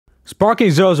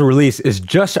Sparking Zero's release is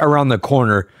just around the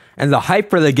corner, and the hype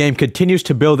for the game continues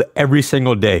to build every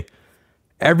single day.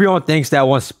 Everyone thinks that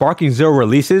once Sparking Zero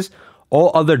releases,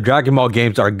 all other Dragon Ball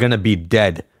games are gonna be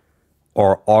dead.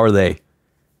 Or are they?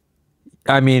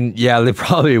 I mean, yeah, they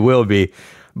probably will be.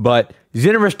 But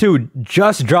Xenoverse 2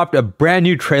 just dropped a brand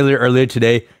new trailer earlier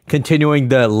today, continuing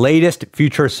the latest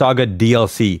Future Saga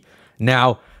DLC.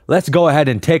 Now, let's go ahead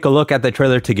and take a look at the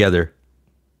trailer together.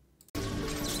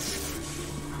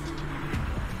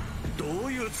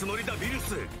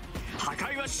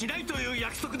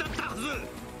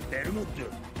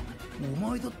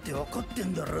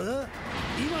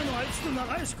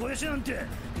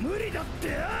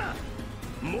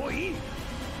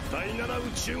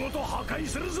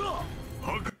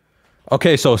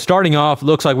 Okay, so starting off,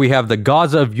 looks like we have the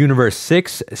gods of Universe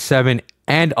 6, 7,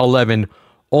 and 11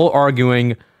 all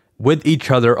arguing with each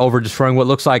other over destroying what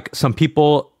looks like some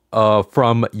people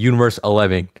from Universe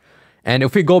 11. And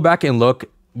if we go back and look,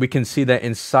 we can see that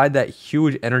inside that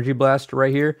huge energy blast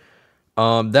right here,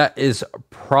 that is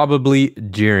probably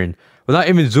Jiren. Without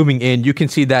even zooming in, you can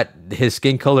see that his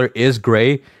skin color is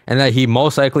gray and that he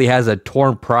most likely has a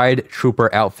torn Pride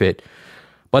Trooper outfit.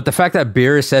 But the fact that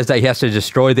Beerus says that he has to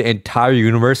destroy the entire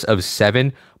universe of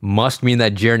 7 must mean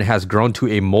that Jiren has grown to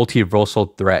a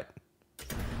multiversal threat.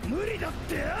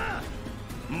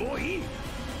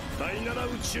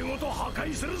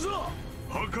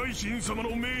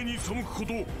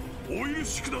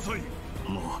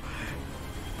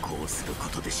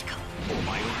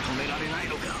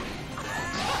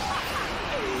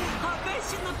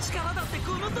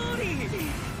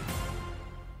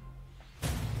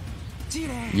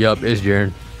 Yup, it's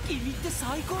Jiren.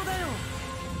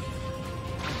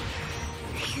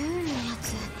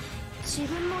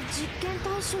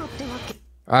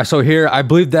 Alright, so here, I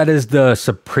believe that is the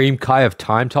Supreme Kai of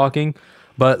Time talking,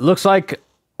 but looks like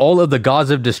all of the gods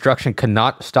of destruction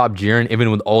cannot stop Jiren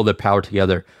even with all the power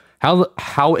together.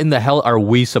 How in the hell are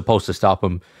we supposed to stop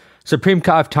him? Supreme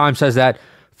Kai of Time says that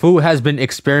Fu has been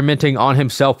experimenting on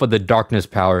himself with the darkness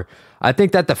power. I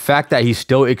think that the fact that he's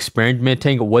still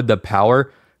experimenting with the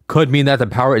power could mean that the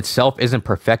power itself isn't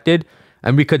perfected,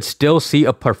 and we could still see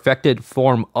a perfected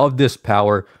form of this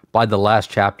power by the last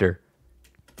chapter.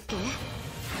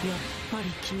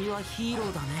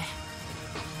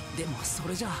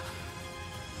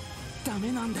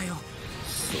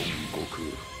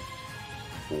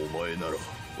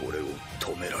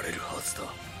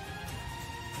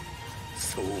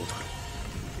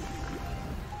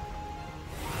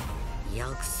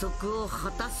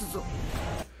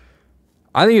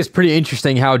 I think it's pretty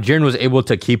interesting how Jiren was able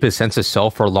to keep his sense of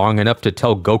self for long enough to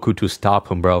tell Goku to stop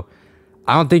him, bro.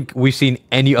 I don't think we've seen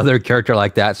any other character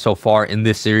like that so far in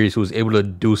this series who was able to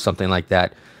do something like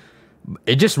that.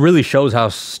 It just really shows how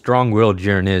strong-willed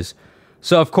Jiren is.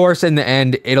 So, of course, in the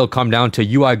end, it'll come down to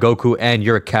UI Goku and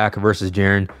your CAC versus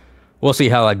Jiren. We'll see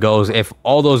how that goes. If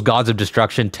all those gods of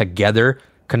destruction together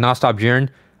cannot stop Jiren,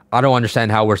 I don't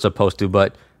understand how we're supposed to,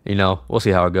 but, you know, we'll see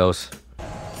how it goes.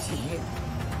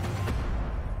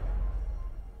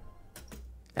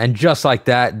 And just like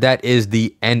that, that is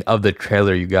the end of the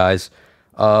trailer, you guys.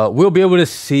 We'll be able to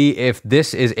see if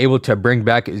this is able to bring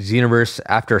back Xenoverse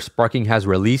after Sparking has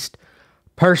released.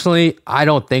 Personally, I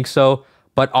don't think so,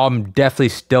 but I'm definitely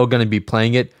still going to be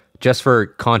playing it just for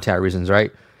content reasons,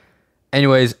 right?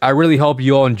 Anyways, I really hope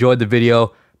you all enjoyed the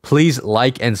video. Please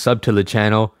like and sub to the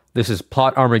channel. This is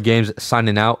Plot Armor Games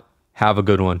signing out. Have a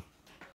good one.